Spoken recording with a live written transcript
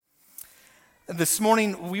This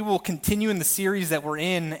morning, we will continue in the series that we're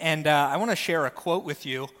in, and I want to share a quote with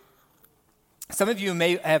you. Some of you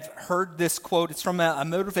may have heard this quote. It's from a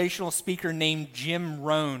motivational speaker named Jim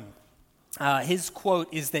Rohn. His quote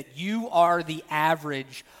is that you are the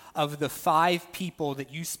average of the 5 people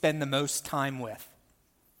that you spend the most time with.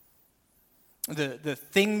 The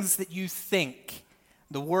things that you think,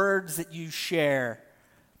 the words that you share,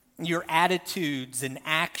 your attitudes and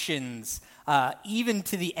actions, even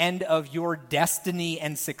to the end of your destiny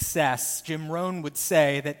and success. Jim Rohn would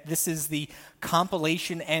say that this is the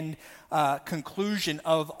compilation and conclusion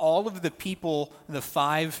of all of the people, the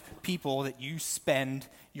 5 people that you spend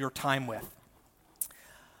your time with.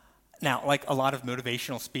 Now, like a lot of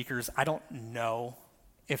motivational speakers, I don't know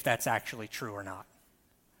if that's actually true or not.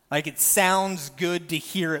 Like, it sounds good to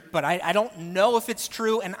hear it, but I don't know if it's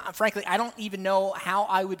true, and frankly, I don't even know how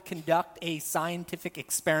I would conduct a scientific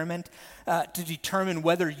experiment to determine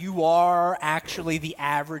whether you are actually the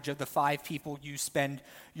average of the 5 people you spend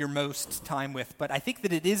your most time with. But I think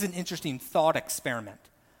that it is an interesting thought experiment.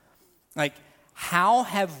 Like, how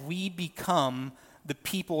have we become the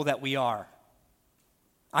people that we are?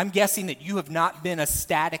 I'm guessing that you have not been a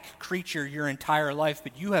static creature your entire life,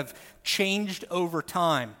 but you have changed over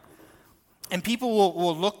time. And people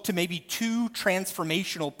will look to maybe 2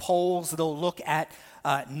 transformational poles. They'll look at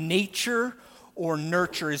nature or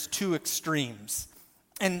nurture as 2 extremes.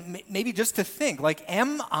 And maybe just to think, like,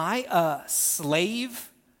 am I a slave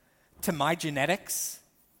to my genetics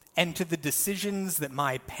and to the decisions that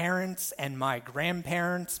my parents and my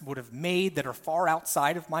grandparents would have made that are far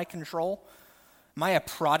outside of my control? Am I a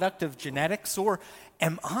product of genetics, or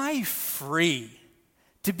am I free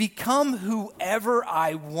to become whoever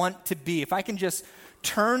I want to be? If I can just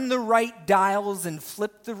turn the right dials and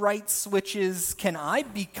flip the right switches, can I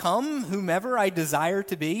become whomever I desire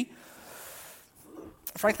to be?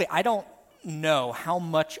 Frankly, I don't know how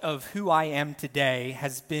much of who I am today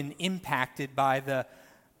has been impacted by the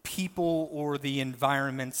people or the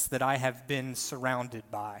environments that I have been surrounded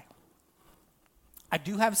by. I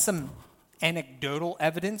do have some anecdotal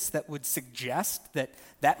evidence that would suggest that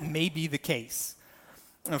that may be the case.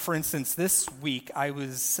 For instance, this week I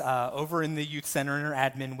was over in the youth center in our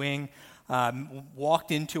admin wing,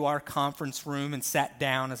 walked into our conference room and sat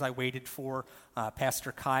down as I waited for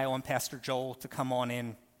Pastor Kyle and Pastor Joel to come on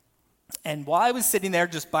in. And while I was sitting there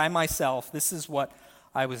just by myself, this is what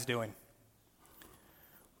I was doing.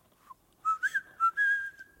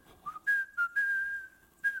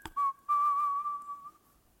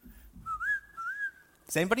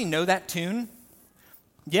 Does anybody know that tune?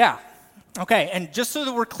 Yeah. Okay, and just so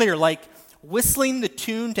that we're clear, like, whistling the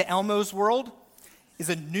tune to Elmo's World is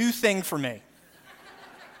a new thing for me.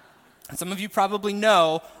 And some of you probably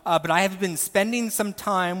know, but I have been spending some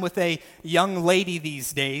time with a young lady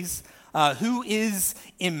these days who is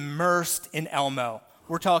immersed in Elmo.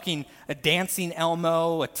 We're talking a dancing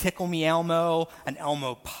Elmo, a tickle me Elmo, an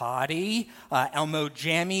Elmo potty, Elmo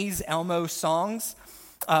jammies, Elmo songs.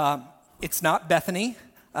 It's not Bethany,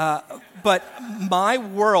 but my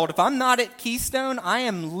world, if I'm not at Keystone, I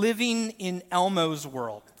am living in Elmo's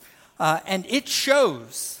world. And it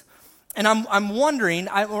shows. And I'm wondering,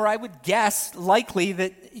 or I would guess likely,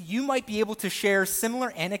 that you might be able to share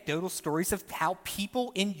similar anecdotal stories of how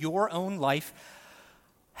people in your own life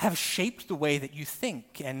have shaped the way that you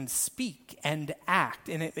think and speak and act.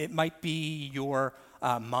 And it might be your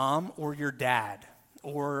mom or your dad,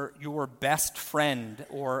 or your best friend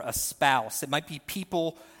or a spouse. It might be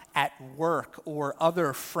people at work or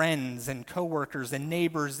other friends and coworkers and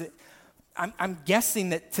neighbors. I'm guessing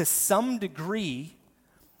that to some degree,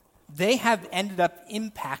 they have ended up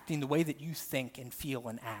impacting the way that you think and feel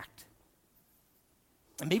and act.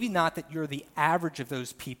 And maybe not that you're the average of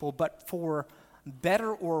those people, but for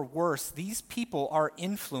better or worse, these people are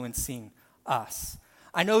influencing us.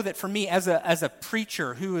 I know that for me, as a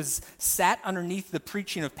preacher who has sat underneath the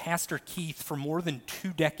preaching of Pastor Keith for more than 2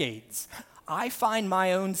 decades, I find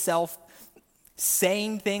my own self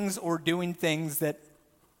saying things or doing things that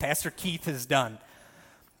Pastor Keith has done.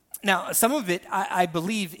 Now, some of it, I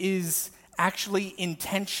believe, is actually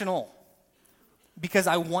intentional because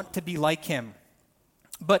I want to be like him.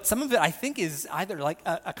 But some of it, I think, is either like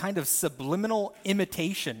a kind of subliminal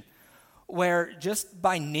imitation, where just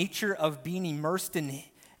by nature of being immersed in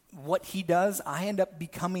what he does, I end up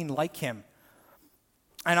becoming like him.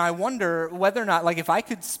 And I wonder whether or not, like, if I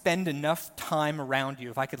could spend enough time around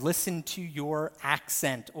you, if I could listen to your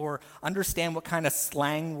accent or understand what kind of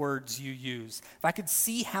slang words you use, if I could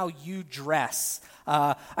see how you dress,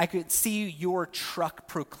 I could see your truck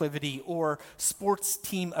proclivity or sports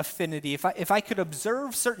team affinity, if I could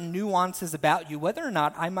observe certain nuances about you, whether or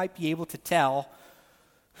not I might be able to tell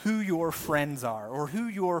who your friends are or who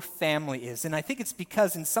your family is. And I think it's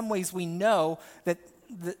because in some ways we know that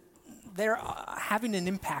they're having an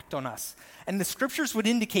impact on us. And the scriptures would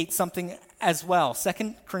indicate something as well.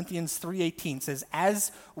 2 Corinthians 3:18 says,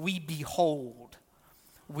 as we behold,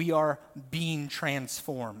 we are being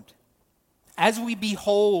transformed. As we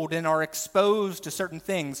behold and are exposed to certain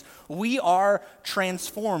things, we are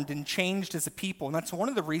transformed and changed as a people. And that's one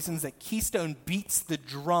of the reasons that Keystone beats the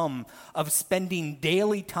drum of spending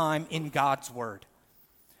daily time in God's Word.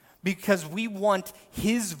 Because we want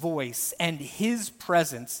His voice and His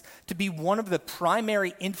presence to be one of the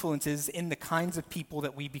primary influences in the kinds of people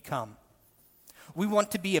that we become. We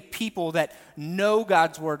want to be a people that know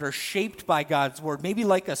God's Word, are shaped by God's Word, maybe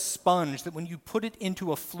like a sponge that when you put it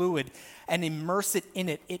into a fluid and immerse it in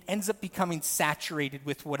it, it ends up becoming saturated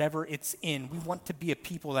with whatever it's in. We want to be a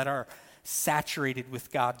people that are saturated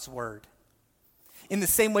with God's Word. In the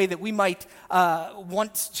same way that we might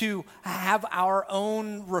want to have our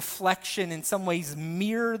own reflection in some ways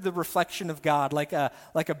mirror the reflection of God like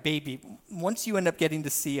a baby. Once you end up getting to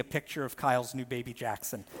see a picture of Kyle's new baby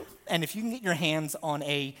Jackson, and if you can get your hands on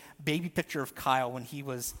a baby picture of Kyle when he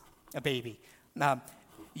was a baby,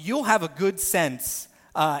 you'll have a good sense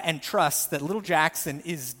and trust that little Jackson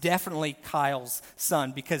is definitely Kyle's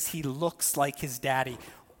son because he looks like his daddy.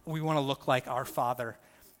 We want to look like our Father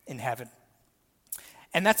in heaven.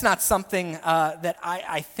 And that's not something that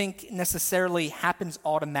I think necessarily happens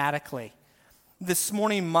automatically. This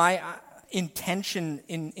morning, my intention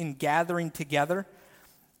in gathering together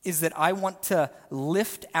is that I want to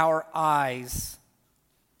lift our eyes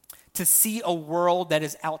to see a world that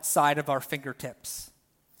is outside of our fingertips.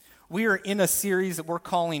 We are in a series that we're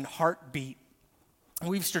calling Heartbeat.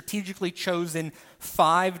 We've strategically chosen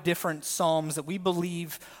 5 different psalms that we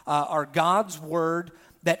believe are God's Word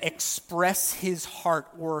that express His heart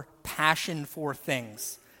or passion for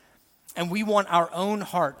things. And we want our own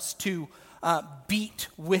hearts to beat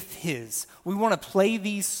with His. We want to play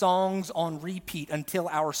these songs on repeat until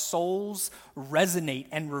our souls resonate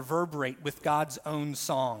and reverberate with God's own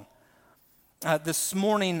song. This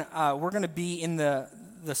morning, we're going to be in the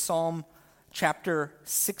Psalm chapter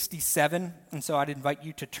 67, and so I'd invite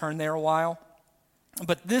you to turn there a while.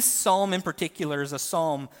 But this psalm in particular is a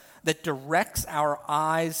psalm that directs our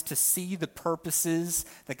eyes to see the purposes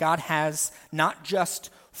that God has not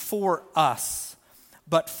just for us,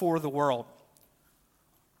 but for the world.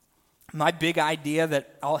 My big idea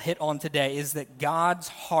that I'll hit on today is that God's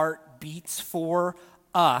heart beats for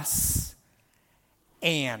us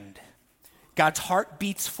and. God's heart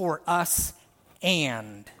beats for us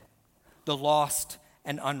and the lost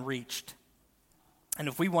and unreached. And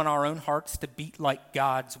if we want our own hearts to beat like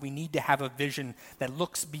God's, we need to have a vision that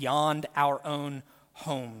looks beyond our own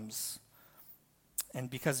homes. And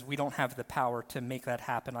because we don't have the power to make that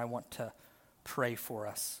happen, I want to pray for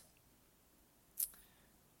us.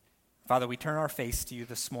 Father, we turn our face to you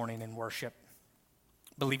this morning in worship,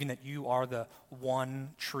 believing that you are the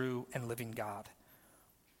one true and living God.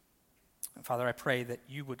 And Father, I pray that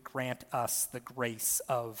you would grant us the grace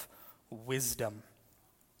of wisdom,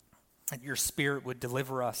 that your Spirit would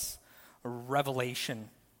deliver us a revelation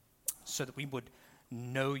so that we would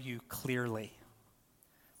know you clearly.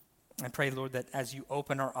 I pray, Lord, that as you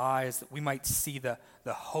open our eyes, that we might see the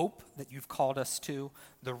hope that you've called us to,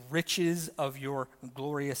 the riches of your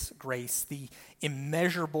glorious grace, the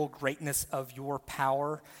immeasurable greatness of your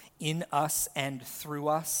power in us and through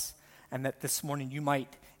us, and that this morning you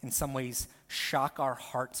might, in some ways, shock our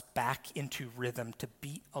hearts back into rhythm to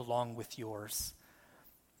beat along with yours.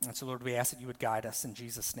 And so, Lord, we ask that you would guide us in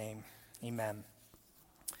Jesus' name. Amen.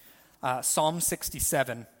 Psalm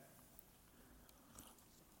 67,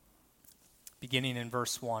 beginning in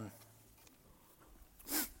verse 1.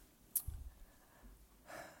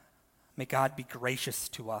 May God be gracious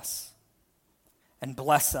to us and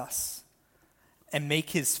bless us and make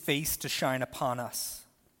his face to shine upon us,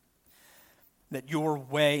 that your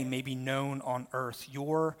way may be known on earth,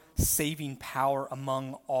 your saving power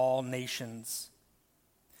among all nations.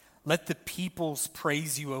 Let the peoples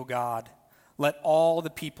praise you, O God. Let all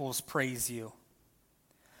the peoples praise you.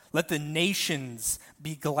 Let the nations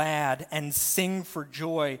be glad and sing for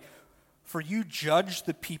joy, for you judge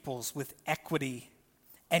the peoples with equity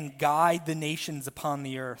and guide the nations upon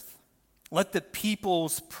the earth. Let the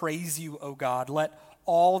peoples praise you, O God. Let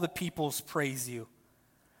all the peoples praise you.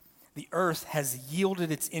 The earth has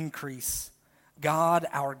yielded its increase. God,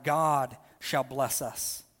 our God, shall bless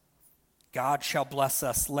us. God shall bless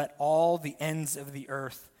us. Let all the ends of the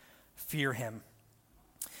earth fear him.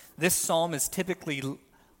 This psalm is typically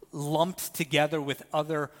lumped together with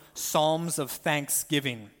other psalms of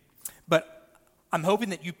thanksgiving. But I'm hoping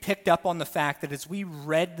that you picked up on the fact that as we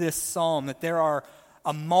read this psalm, that there are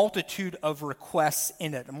a multitude of requests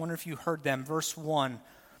in it. I wonder if you heard them. Verse 1,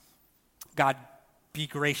 God, be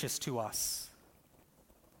gracious to us.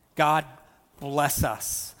 God, bless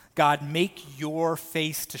us. God, make your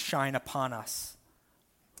face to shine upon us.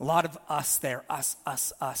 A lot of us there,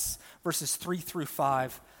 us. Verses 3 through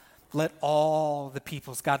 5, let all the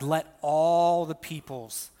peoples, God, let all the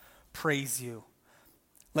peoples praise you.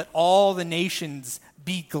 Let all the nations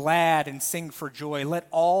be glad and sing for joy. Let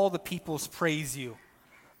all the peoples praise you.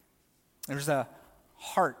 There's a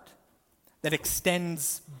heart that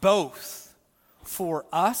extends both for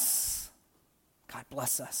us. God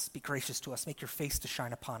bless us, be gracious to us, make your face to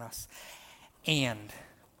shine upon us. And,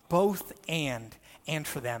 both and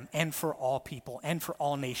for them, and for all people, and for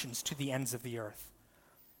all nations to the ends of the earth.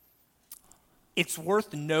 It's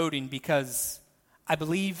worth noting because I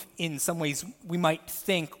believe in some ways we might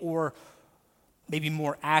think, or maybe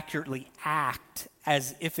more accurately act,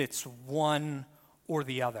 as if it's one or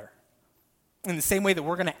the other. In the same way that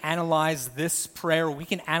we're going to analyze this prayer, we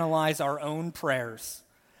can analyze our own prayers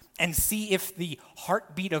and see if the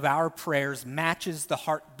heartbeat of our prayers matches the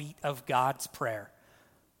heartbeat of God's prayer.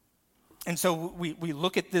 And so we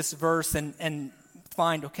look at this verse and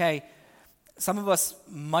find, okay, some of us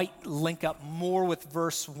might link up more with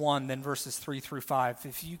verse 1 than verses 3 through 5.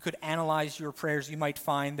 If you could analyze your prayers, you might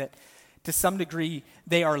find that to some degree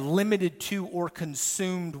they are limited to or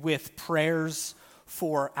consumed with prayers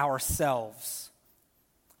for ourselves.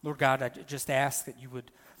 Lord God, I just ask that you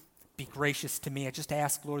would be gracious to me. I just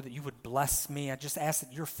ask, Lord, that you would bless me. I just ask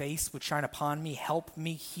that your face would shine upon me, help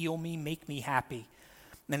me, heal me, make me happy.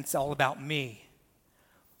 And then it's all about me.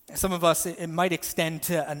 Some of us, it might extend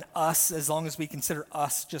to an us as long as we consider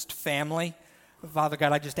us just family. Father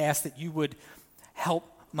God, I just ask that you would help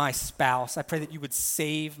my spouse. I pray that you would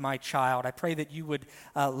save my child. I pray that you would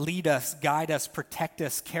lead us, guide us, protect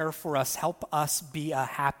us, care for us, help us be a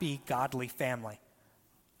happy, godly family.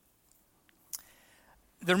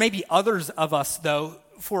 There may be others of us, though,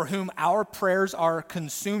 for whom our prayers are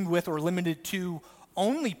consumed with or limited to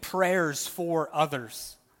only prayers for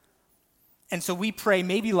others. And so we pray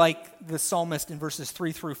maybe like the psalmist in verses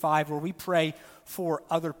 3 through 5, where we pray for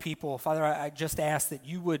other people. Father, I just ask that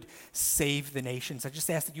you would save the nations. I just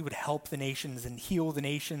ask that you would help the nations and heal the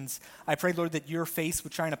nations. I pray, Lord, that your face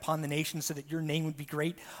would shine upon the nations so that your name would be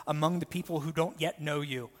great among the people who don't yet know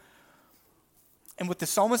you. And what the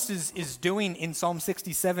psalmist is doing in Psalm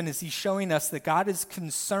 67 is he's showing us that God is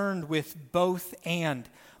concerned with both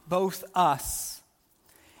us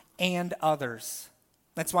and others.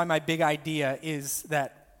 That's why my big idea is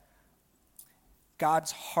that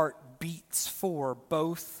God's heart beats for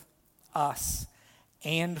both us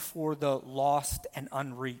and for the lost and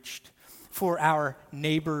unreached, for our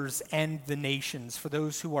neighbors and the nations, for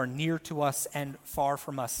those who are near to us and far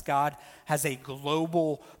from us. God has a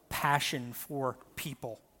global passion for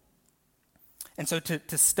people. And so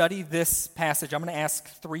to study this passage, I'm going to ask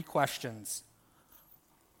 3 questions.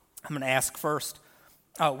 I'm going to ask first,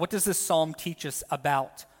 what does this psalm teach us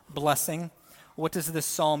about blessing? What does this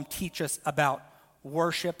psalm teach us about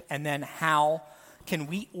worship? And then how can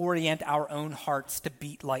we orient our own hearts to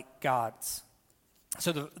beat like God's?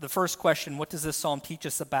 So the first question, what does this psalm teach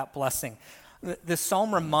us about blessing? The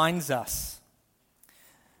psalm reminds us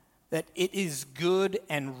that it is good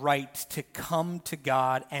and right to come to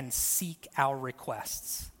God and seek our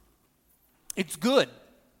requests. It's good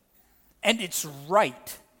and it's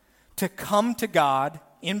right to come to God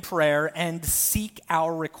in prayer and seek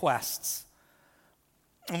our requests.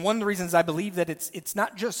 And one of the reasons I believe that it's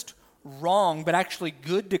not just wrong, but actually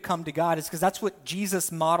good to come to God is because that's what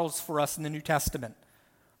Jesus models for us in the New Testament.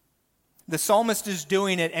 The psalmist is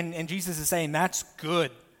doing it, and Jesus is saying, that's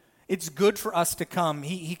good. It's good for us to come.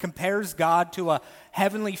 He compares God to a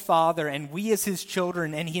heavenly Father, and we as his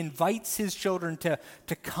children, and he invites his children to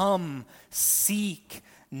come, seek,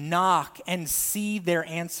 knock, and see their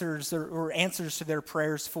answers or answers to their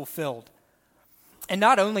prayers fulfilled. And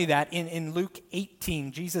not only that, in Luke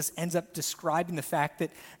 18, Jesus ends up describing the fact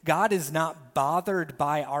that God is not bothered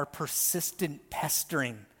by our persistent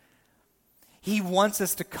pestering. He wants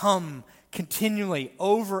us to come continually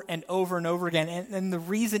over and over and over again. And the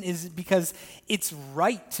reason is because it's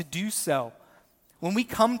right to do so. When we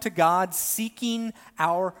come to God seeking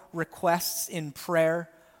our requests in prayer,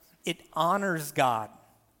 it honors God.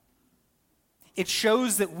 It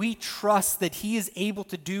shows that we trust that He is able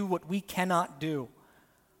to do what we cannot do.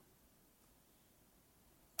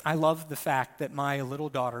 I love the fact that my little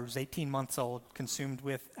daughter, who's 18 months old, consumed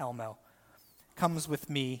with Elmo, comes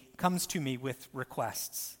to me with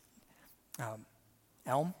requests.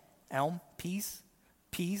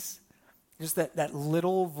 Peas. Just that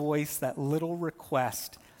little voice, that little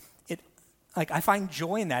request. I find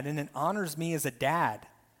joy in that, and it honors me as a dad.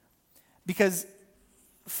 Because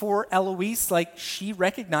for Eloise, she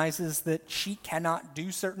recognizes that she cannot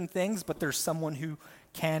do certain things, but there's someone who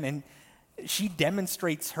can, and she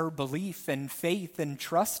demonstrates her belief and faith and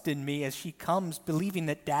trust in me as she comes, believing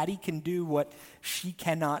that Daddy can do what she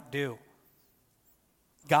cannot do.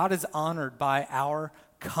 God is honored by our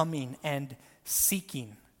coming and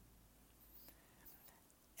seeking.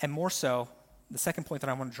 And more so, the second point that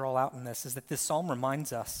I want to draw out in this is that this psalm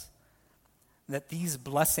reminds us that these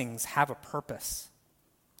blessings have a purpose.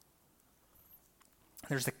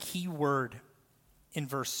 There's a key word in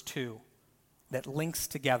verse 2 that links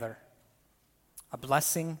together a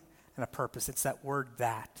blessing and a purpose. It's that word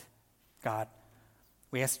 "that." God,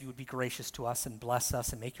 we ask that you would be gracious to us and bless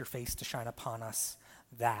us and make your face to shine upon us,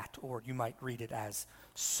 that. Or you might read it as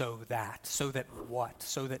so that. So that what?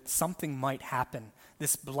 So that something might happen.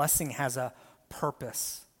 This blessing has a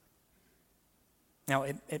purpose. Now,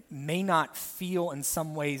 it may not feel in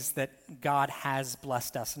some ways that God has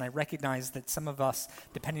blessed us, and I recognize that some of us,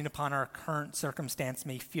 depending upon our current circumstance,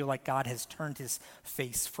 may feel like God has turned his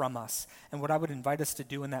face from us. And what I would invite us to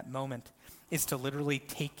do in that moment is to literally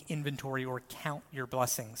take inventory or count your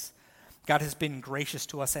blessings. God has been gracious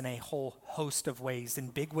to us in a whole host of ways, in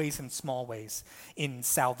big ways and small ways, in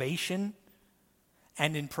salvation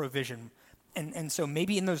and in provision. And so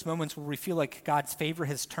maybe in those moments where we feel like God's favor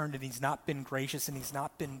has turned and he's not been gracious and he's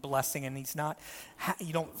not been blessing and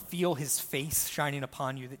you don't feel his face shining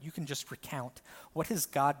upon you, that you can just recount, what has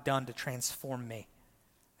God done to transform me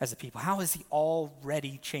as a people? How has he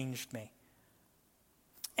already changed me?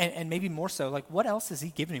 And maybe more so, what else has he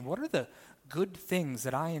given me? What are the good things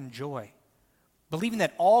that I enjoy? Believing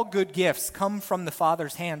that all good gifts come from the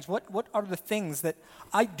Father's hands, what are the things that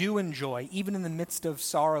I do enjoy, even in the midst of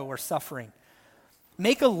sorrow or suffering?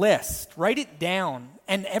 Make a list, write it down,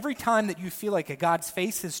 and every time that you feel like God's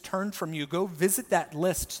face has turned from you, go visit that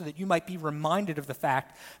list so that you might be reminded of the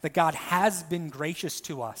fact that God has been gracious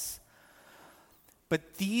to us.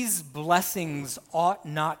 But these blessings ought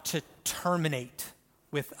not to terminate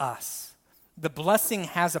with us. The blessing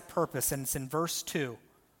has a purpose, and it's in verse 2.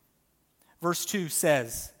 Verse 2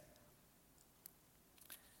 says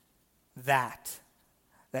that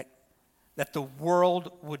the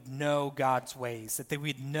world would know God's ways, that they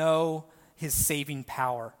would know his saving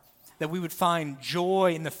power, that we would find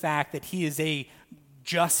joy in the fact that he is a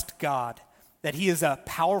just God, that he is a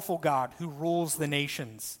powerful God who rules the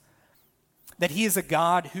nations, that he is a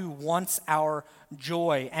God who wants our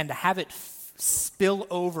joy and to have it spill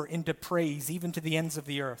over into praise even to the ends of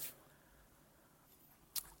the earth.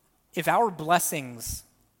 If our blessings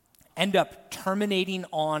end up terminating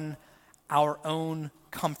on our own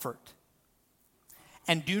comfort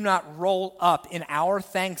and do not roll up in our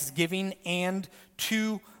thanksgiving and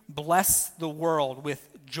to bless the world with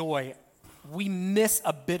joy, we miss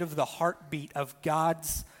a bit of the heartbeat of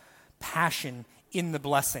God's passion in the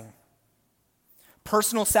blessing.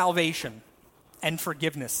 Personal salvation and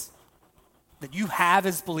forgiveness that you have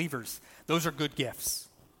as believers, those are good gifts.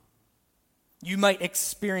 You might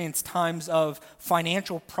experience times of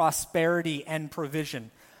financial prosperity and provision,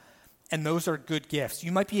 and those are good gifts.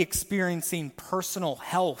 You might be experiencing personal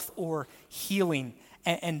health or healing,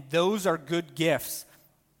 and those are good gifts.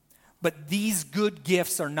 But these good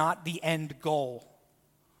gifts are not the end goal.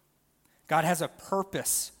 God has a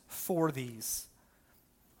purpose for these.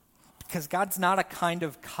 Because God's not a kind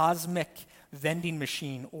of cosmic vending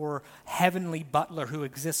machine or heavenly butler who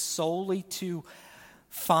exists solely to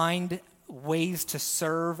find ways to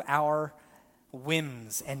serve our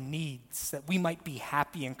whims and needs, that we might be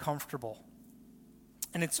happy and comfortable.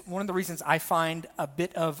 And it's one of the reasons I find a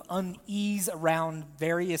bit of unease around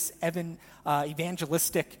various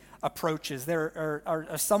evangelistic approaches. There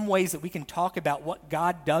are some ways that we can talk about what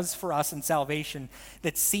God does for us in salvation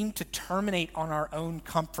that seem to terminate on our own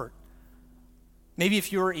comfort. Maybe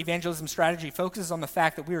if your evangelism strategy focuses on the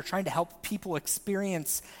fact that we are trying to help people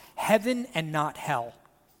experience heaven and not hell,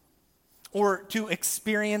 or to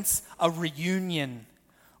experience a reunion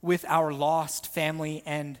with our lost family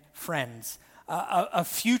and friends, a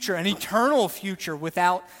future, an eternal future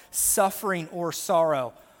without suffering or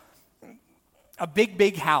sorrow, a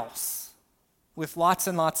big house with lots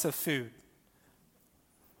and lots of food.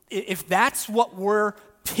 If that's what we're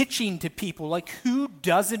pitching to people, like who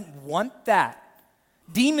doesn't want that?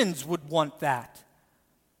 Demons would want that.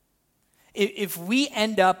 If we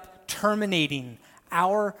end up terminating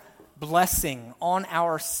our blessing on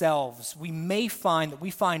ourselves, we may find that we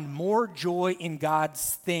find more joy in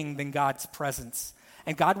God's thing than God's presence.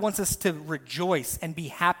 And God wants us to rejoice and be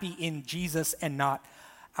happy in Jesus and not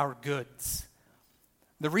our goods.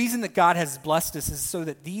 The reason that God has blessed us is so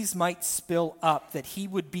that these might spill up, that he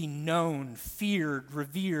would be known, feared,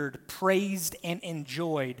 revered, praised, and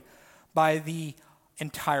enjoyed by the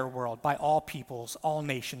entire world, by all peoples, all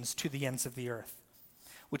nations, to the ends of the earth.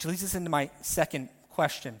 Which leads us into my second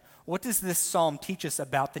question. What does this psalm teach us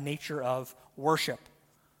about the nature of worship?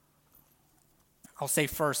 I'll say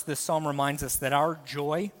first, this psalm reminds us that our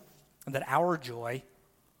joy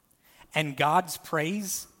and God's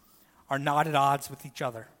praise are not at odds with each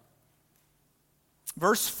other.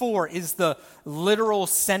 Verse 4 is the literal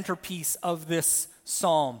centerpiece of this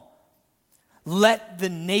psalm. Let the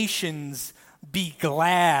nations be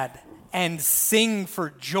glad and sing for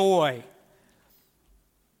joy.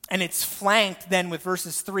 And it's flanked then with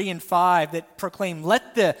verses 3 and 5 that proclaim,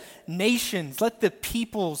 let the nations, let the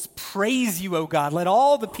peoples praise you, O God. Let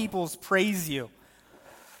all the peoples praise you.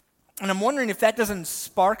 And I'm wondering if that doesn't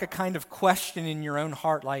spark a kind of question in your own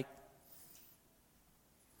heart, like,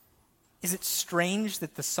 is it strange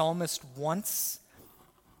that the psalmist wants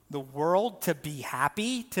the world to be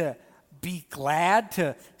happy, to be glad,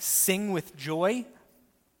 to sing with joy?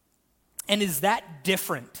 And is that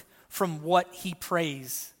different from what he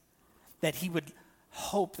prays, that he would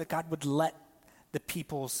hope that God would let the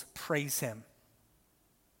peoples praise him?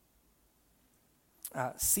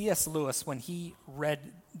 C.S. Lewis, when he read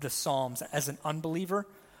the Psalms as an unbeliever,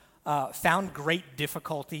 found great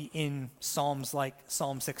difficulty in Psalms like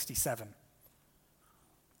Psalm 67.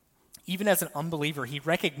 Even as an unbeliever, he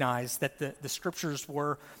recognized that the scriptures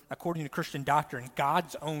were, according to Christian doctrine,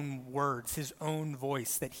 God's own words, his own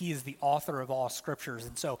voice, that he is the author of all scriptures.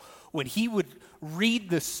 And so when he would read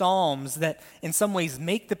the Psalms that in some ways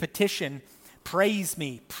make the petition, praise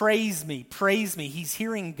me, praise me, praise me, he's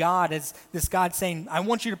hearing God as this God saying, I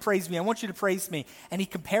want you to praise me, I want you to praise me. And he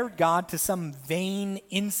compared God to some vain,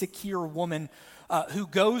 insecure woman who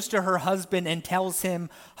goes to her husband and tells him,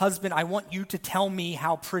 husband, I want you to tell me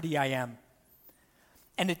how pretty I am.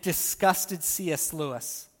 And it disgusted C.S.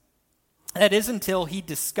 Lewis. That is until he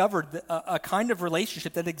discovered a kind of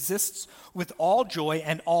relationship that exists with all joy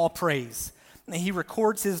and all praise. And he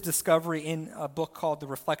records his discovery in a book called The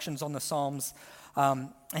Reflections on the Psalms.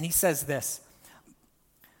 And he says this,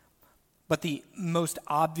 but the most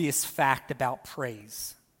obvious fact about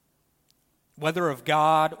praise, whether of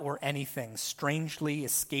God or anything, strangely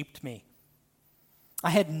escaped me.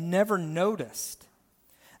 I had never noticed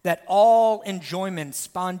that all enjoyment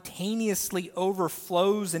spontaneously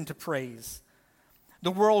overflows into praise.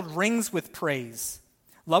 The world rings with praise.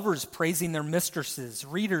 Lovers praising their mistresses,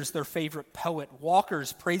 readers their favorite poet,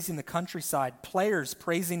 walkers praising the countryside, players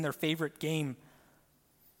praising their favorite game.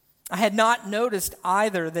 I had not noticed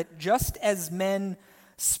either that just as men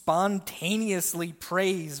spontaneously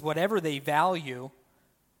praise whatever they value,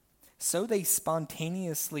 so they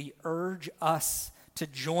spontaneously urge us to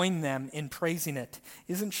join them in praising it.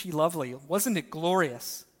 Isn't she lovely? Wasn't it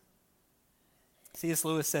glorious? C.S.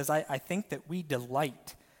 Lewis says, I think that we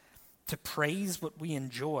delight to praise what we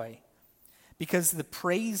enjoy because the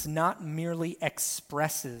praise not merely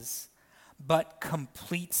expresses but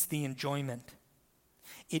completes the enjoyment.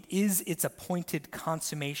 It is its appointed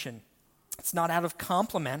consummation. It's not out of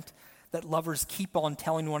compliment that lovers keep on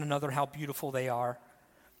telling one another how beautiful they are.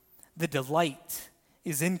 The delight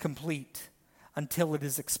is incomplete until it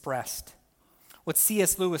is expressed. What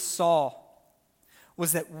C.S. Lewis saw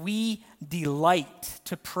was that we delight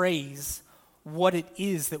to praise what it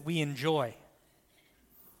is that we enjoy.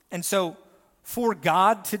 And so, for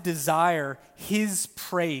God to desire his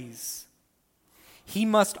praise, he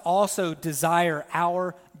must also desire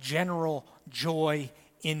our general joy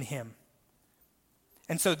in him.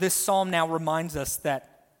 And so this psalm now reminds us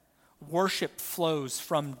that worship flows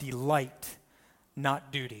from delight,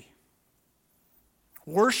 not duty.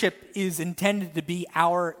 Worship is intended to be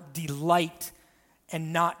our delight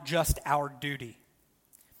and not just our duty.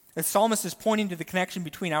 The psalmist is pointing to the connection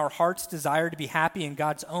between our heart's desire to be happy and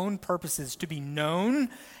God's own purposes to be known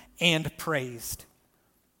and praised.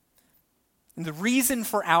 And the reason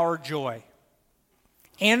for our joy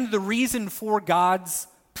and the reason for God's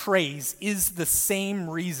praise is the same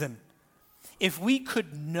reason. If we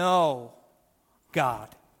could know God,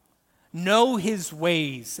 know his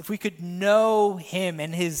ways, if we could know him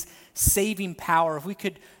and his saving power, if we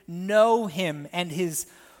could know him and his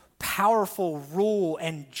powerful rule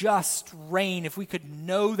and just reign, if we could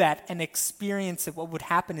know that and experience it, what would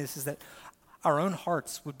happen is that our own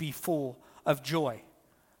hearts would be full of joy,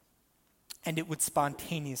 and it would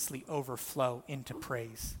spontaneously overflow into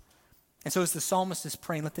praise. And so as the psalmist is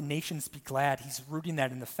praying, let the nations be glad, he's rooting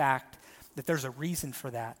that in the fact that there's a reason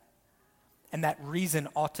for that. And that reason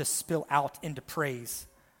ought to spill out into praise.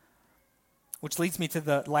 Which leads me to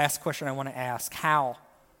the last question I want to ask. How?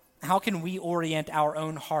 How can we orient our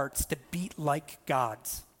own hearts to beat like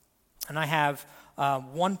God's? And I have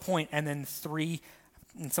 1 point and then 3,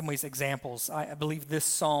 in some ways, examples. I believe this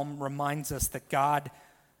psalm reminds us that God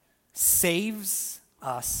saves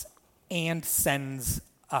us and sends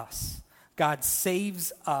us. God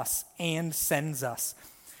saves us and sends us.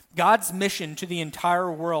 God's mission to the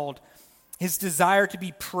entire world, his desire to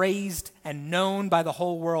be praised and known by the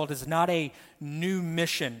whole world, is not a new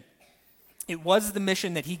mission. It was the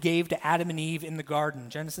mission that he gave to Adam and Eve in the garden,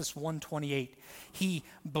 Genesis 1:28. He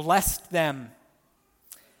blessed them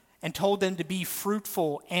and told them to be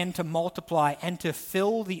fruitful and to multiply and to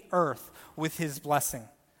fill the earth with his blessing.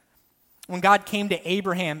 When God came to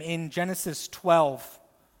Abraham in Genesis 12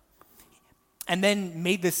 and then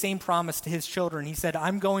made the same promise to his children, he said,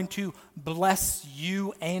 I'm going to bless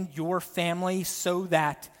you and your family so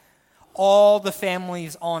that all the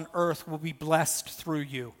families on earth will be blessed through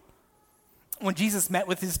you. When Jesus met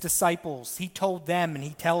with his disciples, he told them and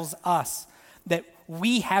he tells us that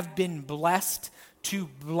we have been blessed to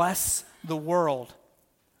bless the world.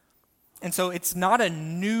 And so it's not a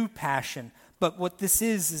new passion, but what this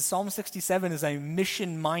is Psalm 67 is a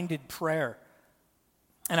mission-minded prayer.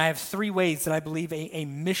 And I have 3 ways that I believe a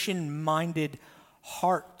mission-minded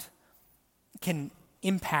heart can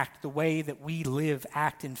impact the way that we live,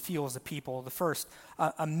 act, and feel as a people. The first,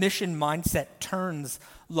 a mission mindset turns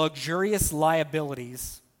luxurious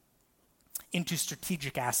liabilities into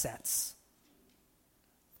strategic assets.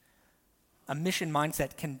 A mission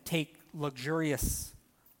mindset can take luxurious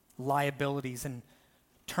liabilities and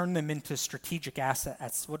turn them into strategic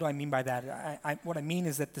assets. What do I mean by that? What I mean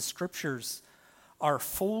is that the scriptures are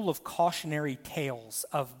full of cautionary tales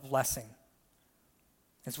of blessing.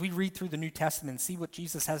 As we read through the New Testament, see what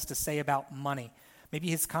Jesus has to say about money. Maybe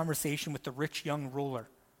his conversation with the rich young ruler.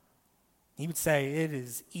 He would say, it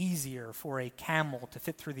is easier for a camel to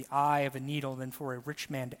fit through the eye of a needle than for a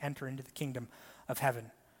rich man to enter into the kingdom of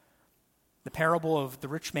heaven. The parable of the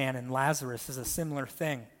rich man and Lazarus is a similar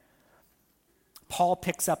thing. Paul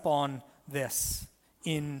picks up on this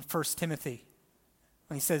in 1 Timothy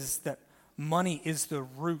when he says that money is the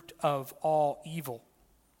root of all evil.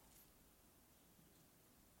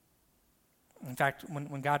 In fact,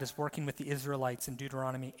 when God is working with the Israelites in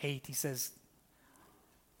Deuteronomy 8, he says,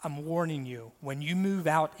 I'm warning you, when you move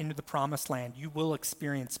out into the promised land, you will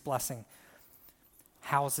experience blessing.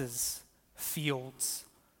 Houses, fields,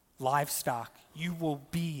 livestock, you will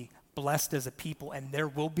be blessed as a people, and there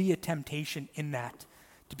will be a temptation in that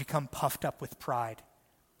to become puffed up with pride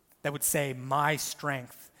that would say, my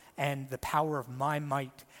strength and the power of my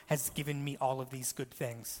might has given me all of these good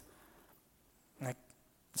things. Like,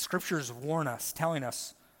 the scriptures warn us, telling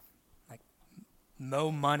us, like,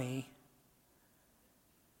 mo money,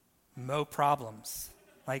 mo problems.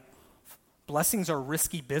 Like, blessings are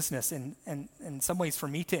risky business, and in some ways for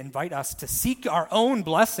me to invite us to seek our own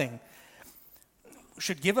blessing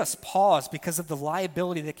should give us pause because of the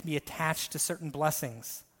liability that can be attached to certain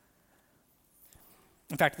blessings.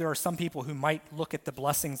 In fact, there are some people who might look at the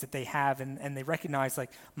blessings that they have and they recognize, like,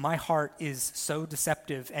 my heart is so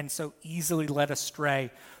deceptive and so easily led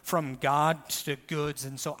astray from God to goods,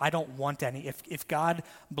 and so I don't want any. If God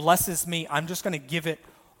blesses me, I'm just going to give it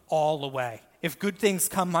all away. If good things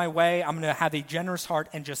come my way, I'm going to have a generous heart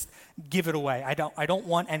and just give it away. I don't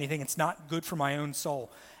want anything. It's not good for my own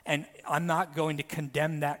soul. And I'm not going to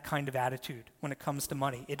condemn that kind of attitude when it comes to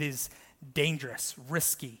money. It is dangerous,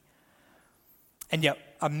 risky. And yet,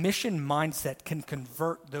 a mission mindset can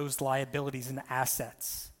convert those liabilities into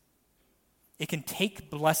assets. It can take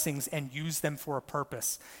blessings and use them for a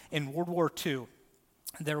purpose. In World War II,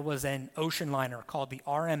 there was an ocean liner called the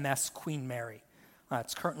RMS Queen Mary.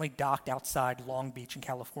 It's currently docked outside Long Beach in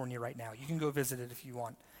California right now. You can go visit it if you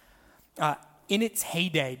want. In its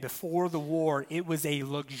heyday, before the war, it was a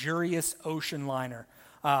luxurious ocean liner.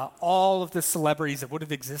 All of the celebrities that would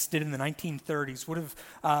have existed in the 1930s would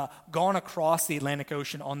have gone across the Atlantic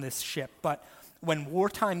Ocean on this ship. But when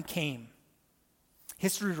wartime came,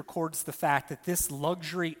 history records the fact that this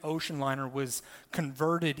luxury ocean liner was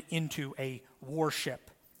converted into a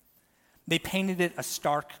warship They painted it a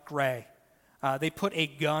stark gray. They put a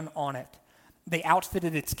gun on it. They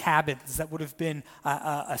outfitted its cabins that would have been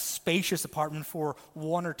a spacious apartment for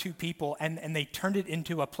one or two people, and they turned it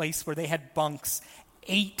into a place where they had bunks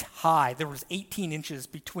 8 high. There was 18 inches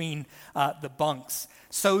between the bunks,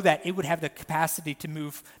 so that it would have the capacity to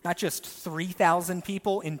move not just 3,000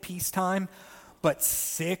 people in peacetime, but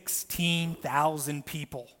 16,000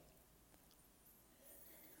 people.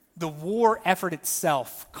 The war effort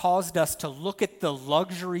itself caused us to look at the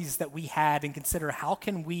luxuries that we had and consider how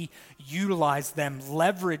can we utilize them,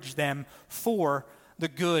 leverage them for the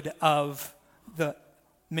good of the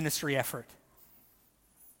ministry effort.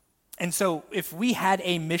 And so if we had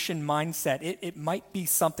a mission mindset, it might be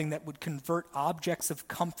something that would convert objects of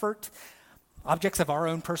comfort, objects of our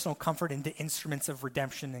own personal comfort, into instruments of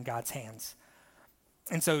redemption in God's hands.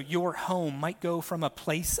 And so your home might go from a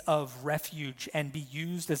place of refuge and be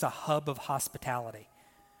used as a hub of hospitality.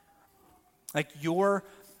 Like your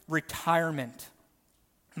retirement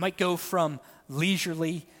might go from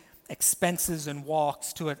leisurely expenses and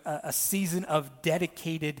walks to a season of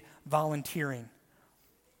dedicated volunteering.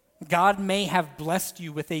 God may have blessed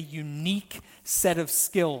you with a unique set of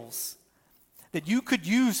skills that you could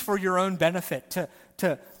use for your own benefit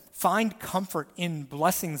to find comfort in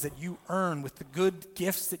blessings that you earn with the good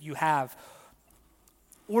gifts that you have.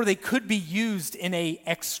 Or they could be used in an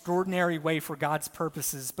extraordinary way for God's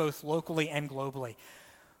purposes, both locally and globally.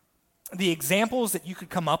 The examples that you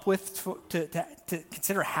could come up with to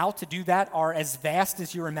consider how to do that are as vast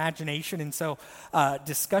as your imagination. And so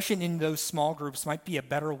discussion in those small groups might be a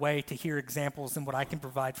better way to hear examples than what I can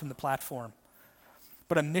provide from the platform.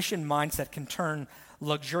 But a mission mindset can turn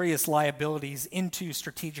luxurious liabilities into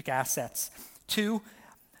strategic assets. 2,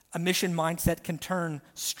 a mission mindset can turn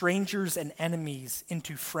strangers and enemies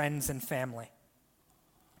into friends and family.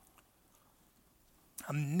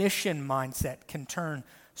 A mission mindset can turn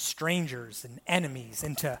strangers and enemies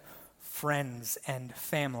into friends and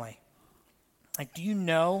family. Like, do you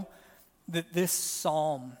know that this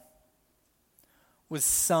psalm was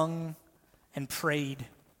sung and prayed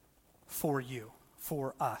for you,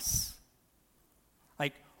 for us?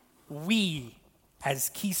 Like, we as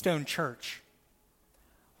Keystone Church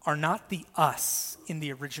are not the us in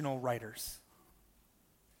the original writers.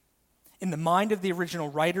 In the mind of the original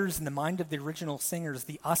writers, in the mind of the original singers,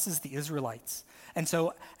 the us is the Israelites. And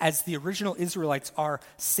so as the original Israelites are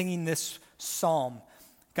singing this psalm,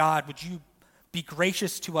 God, would you be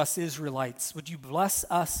gracious to us Israelites? Would you bless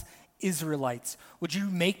us Israelites? Would you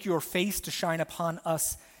make your face to shine upon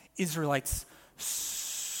us Israelites,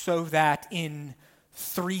 so that in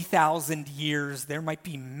 3,000 years there might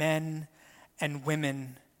be men and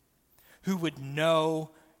women who would know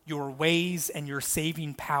your ways and your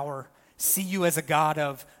saving power, see you as a God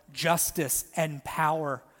of justice and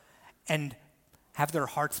power, and have their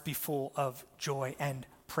hearts be full of joy and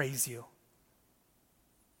praise you.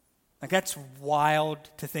 Like, that's wild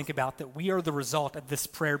to think about, that we are the result of this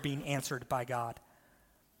prayer being answered by God.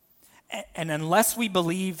 And unless we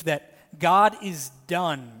believe that God is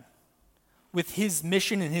done with his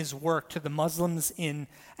mission and his work to the Muslims in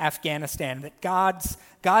Afghanistan, that God's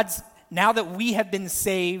now that we have been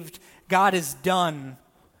saved, God is done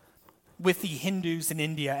with the Hindus in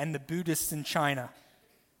India and the Buddhists in China.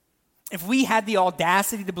 If we had the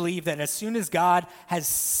audacity to believe that as soon as God has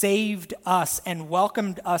saved us and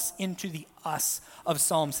welcomed us into the us of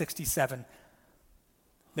Psalm 67,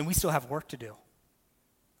 then we still have work to do.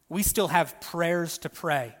 We still have prayers to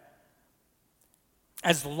pray.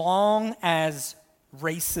 As long as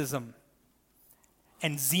racism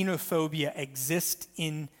and xenophobia exist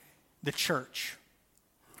in the church,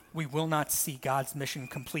 we will not see God's mission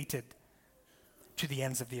completed to the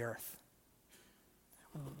ends of the earth.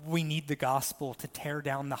 We need the gospel to tear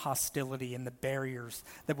down the hostility and the barriers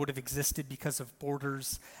that would have existed because of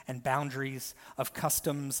borders and boundaries, of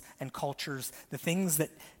customs and cultures, the things that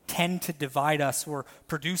tend to divide us or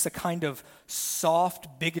produce a kind of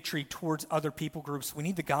soft bigotry towards other people groups. We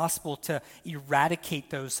need the gospel to eradicate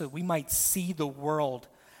those so we might see the world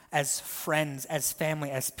as friends, as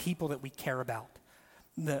family, as people that we care about.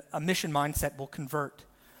 A mission mindset will convert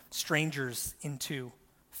strangers into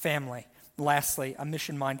family. Lastly, a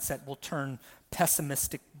mission mindset will turn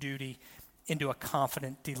pessimistic duty into a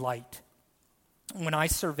confident delight. When I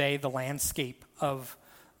survey the landscape of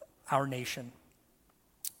our nation,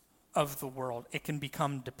 of the world, it can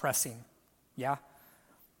become depressing. Yeah?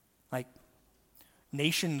 Like,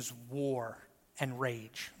 nations war and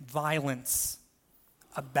rage. Violence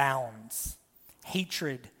abounds.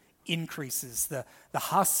 Hatred increases. The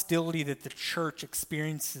hostility that the church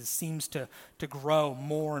experiences seems to grow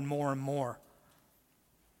more and more and more.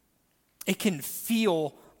 It can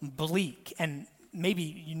feel bleak. And maybe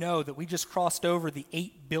you know that we just crossed over the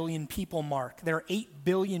 8 billion people mark. There are 8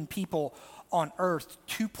 billion people on earth.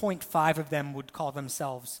 2.5 of them would call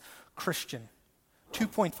themselves Christian.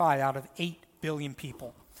 2.5 out of 8 billion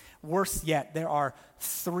people. Worse yet, there are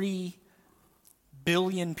 3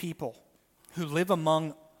 billion people who live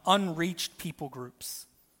among unreached people groups,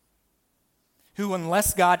 who,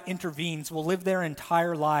 unless God intervenes, will live their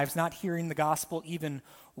entire lives not hearing the gospel even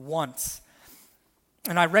once.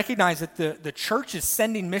 And I recognize that the church is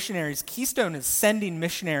sending missionaries. Keystone is sending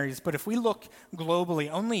missionaries. But if we look globally,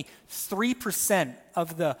 only 3%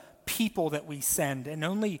 of the people that we send and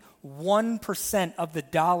only 1% of the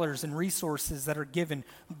dollars and resources that are given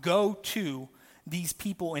go to these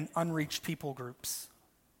people in unreached people groups.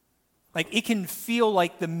 Like, it can feel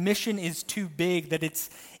like the mission is too big, that it's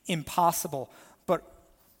impossible. But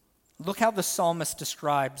look how the psalmist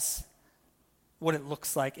describes what it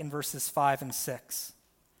looks like in verses 5 and 6.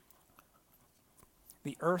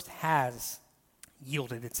 The earth has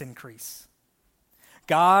yielded its increase.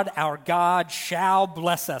 God, our God, shall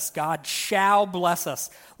bless us. God shall bless us.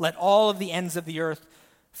 Let all of the ends of the earth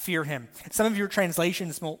fear him. Some of your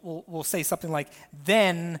translations will say something like,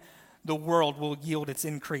 then the world will yield its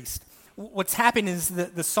increase. What's happened is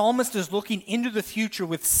that the psalmist is looking into the future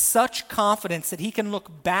with such confidence that he can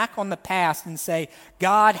look back on the past and say,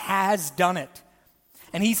 God has done it.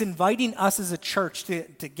 And he's inviting us as a church to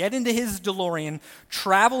get into his DeLorean,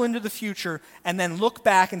 travel into the future, and then look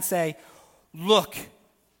back and say, look,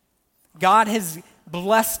 God has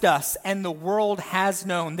blessed us and the world has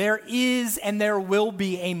known. There is and there will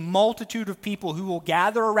be a multitude of people who will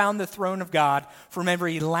gather around the throne of God from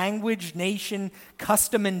every language, nation,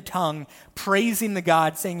 custom, and tongue, praising the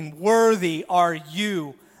God, saying, worthy are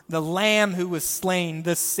you, the Lamb who was slain,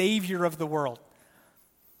 the Savior of the world.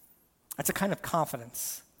 That's a kind of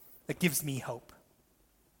confidence that gives me hope.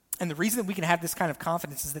 And the reason that we can have this kind of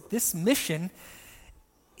confidence is that this mission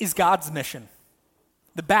is God's mission.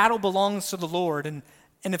 The battle belongs to the Lord, and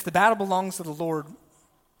if the battle belongs to the Lord,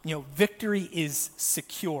 victory is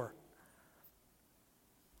secure.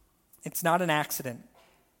 It's not an accident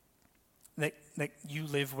that you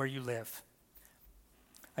live where you live.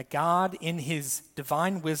 Like, God, in his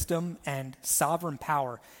divine wisdom and sovereign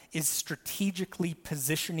power, is strategically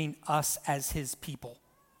positioning us as his people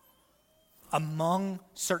among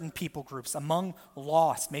certain people groups, among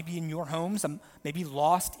lost, maybe in your homes, maybe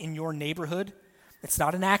lost in your neighborhood. It's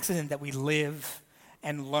not an accident that we live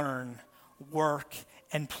and learn, work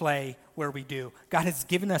and play where we do. God has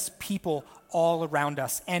given us people all around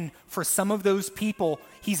us. And for some of those people,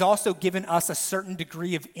 he's also given us a certain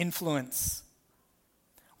degree of influence,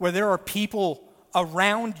 where there are people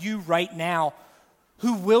around you right now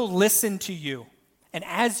who will listen to you. And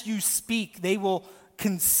as you speak, they will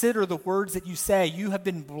consider the words that you say. You have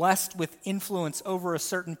been blessed with influence over a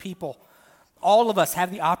certain people. All of us have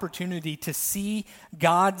the opportunity to see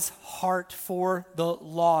God's heart for the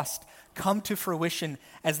lost come to fruition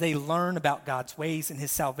as they learn about God's ways and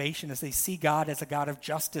his salvation, as they see God as a God of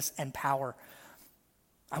justice and power.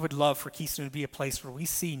 I would love for Keystone to be a place where we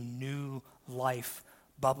see new life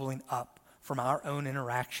bubbling up from our own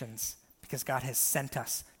interactions, because God has sent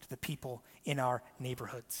us to the people in our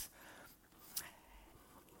neighborhoods.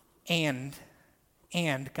 And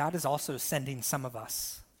God is also sending some of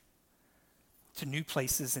us to new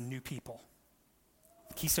places and new people.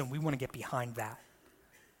 Keystone, we want to get behind that.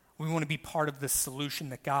 We want to be part of the solution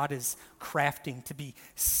that God is crafting, to be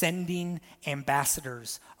sending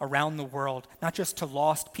ambassadors around the world, not just to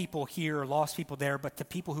lost people here or lost people there, but to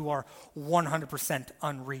people who are 100%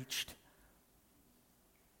 unreached.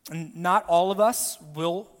 And not all of us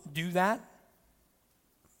will do that,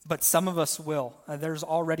 but some of us will. There's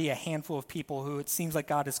already a handful of people who it seems like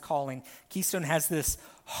God is calling. Keystone has this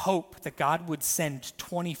hope that God would send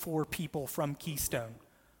 24 people from Keystone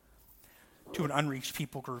to an unreached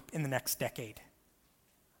people group in the next decade.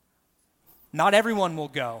 Not everyone will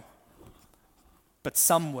go, but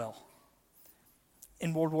some will.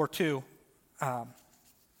 In World War II,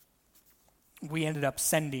 we ended up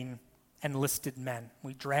sending enlisted men.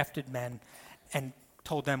 We drafted men and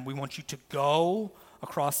told them, we want you to go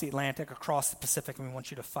across the Atlantic, across the Pacific, and we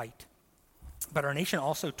want you to fight. But our nation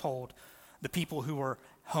also told the people who were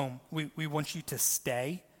home, we want you to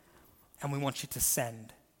stay and we want you to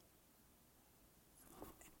send.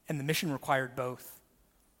 And the mission required both.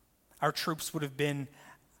 Our troops would have been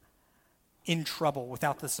in trouble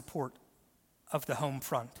without the support of the home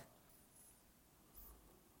front.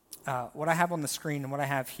 What I have on the screen and what I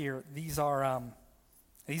have here, these are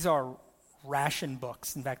ration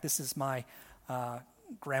books. In fact, this is my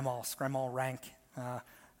grandma's Rank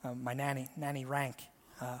my nanny Rank.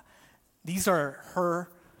 These are her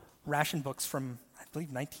ration books from, I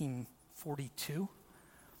believe, 1942.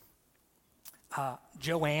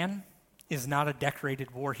 Joanne is not a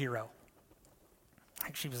decorated war hero.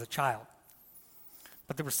 She was a child.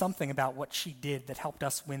 But there was something about what she did that helped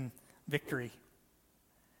us win victory.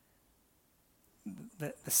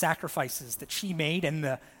 The sacrifices that she made and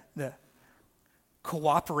the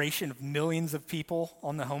cooperation of millions of people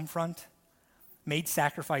on the home front made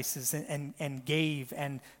sacrifices and gave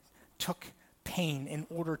and took pain in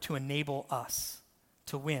order to enable us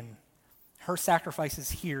to win. Her sacrifices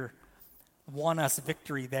here won us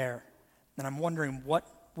victory there. And I'm wondering, what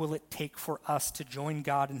will it take for us to join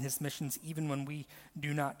God in his missions even when we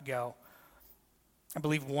do not go? I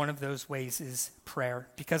believe one of those ways is prayer,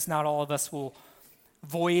 because not all of us will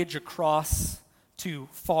voyage across to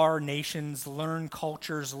far nations, learn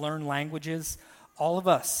cultures, learn languages. All of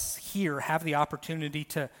us here have the opportunity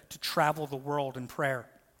to travel the world in prayer.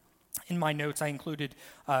 In my notes, I included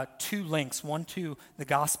 2 links, one to the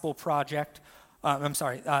Gospel Project,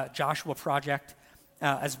 Joshua Project,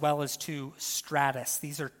 as well as to Stratus.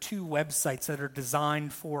 These are 2 websites that are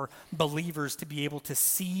designed for believers to be able to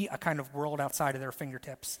see a kind of world outside of their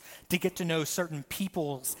fingertips, to get to know certain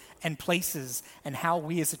peoples and places and how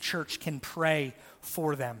we as a church can pray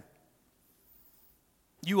for them.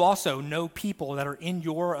 You also know people that are in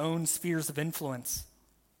your own spheres of influence.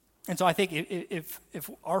 And so I think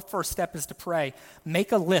if our first step is to pray,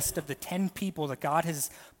 make a list of the 10 people that God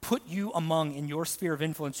has put you among in your sphere of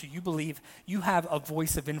influence who you believe you have a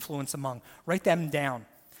voice of influence among. Write them down.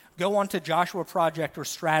 Go on to Joshua Project or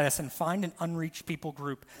Stratus and find an unreached people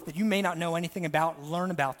group that you may not know anything about,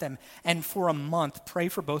 learn about them, and for a month pray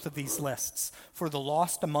for both of these lists, for the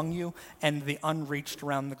lost among you and the unreached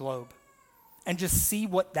around the globe. And just see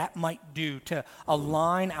what that might do to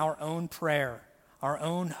align our own prayer, our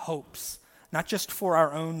own hopes, not just for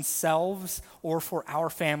our own selves or for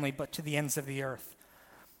our family, but to the ends of the earth.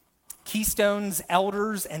 Keystone's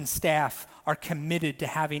elders and staff are committed to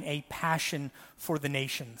having a passion for the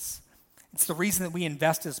nations. It's the reason that we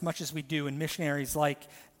invest as much as we do in missionaries like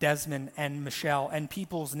Desmond and Michelle and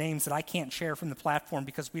people's names that I can't share from the platform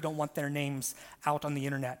because we don't want their names out on the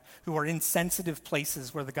internet, who are in sensitive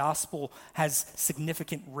places where the gospel has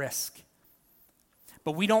significant risk.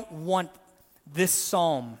 But we don't want this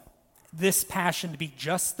psalm, this passion, to be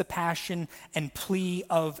just the passion and plea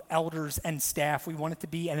of elders and staff. We want it to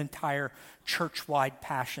be an entire church-wide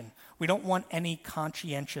passion. We don't want any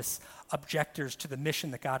conscientious objectors to the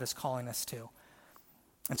mission that God is calling us to.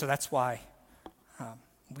 And so that's why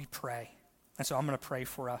we pray. And so I'm going to pray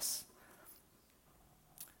for us.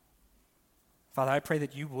 Father, I pray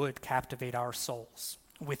that you would captivate our souls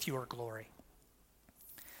with your glory.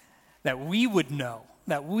 That we would know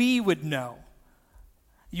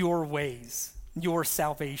your ways, your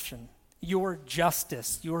salvation, your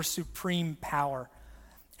justice, your supreme power,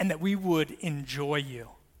 and that we would enjoy you,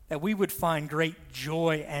 that we would find great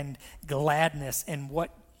joy and gladness in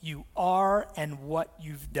what you are and what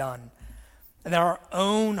you've done, and that our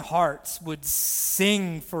own hearts would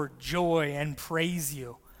sing for joy and praise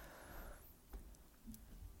you.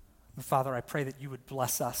 And Father, I pray that you would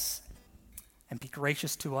bless us and be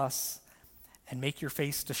gracious to us and make your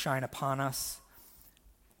face to shine upon us,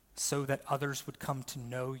 so that others would come to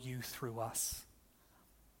know you through us.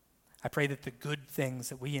 I pray that the good things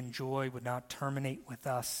that we enjoy would not terminate with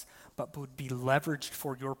us, but would be leveraged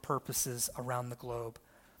for your purposes around the globe.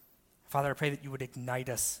 Father, I pray that you would ignite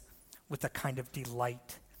us with a kind of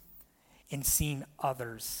delight in seeing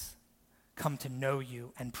others come to know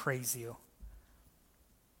you and praise you.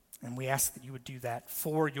 And we ask that you would do that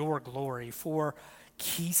for your glory, for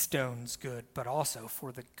Keystone's good, but also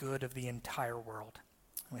for the good of the entire world.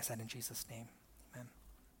 We ask that in Jesus' name.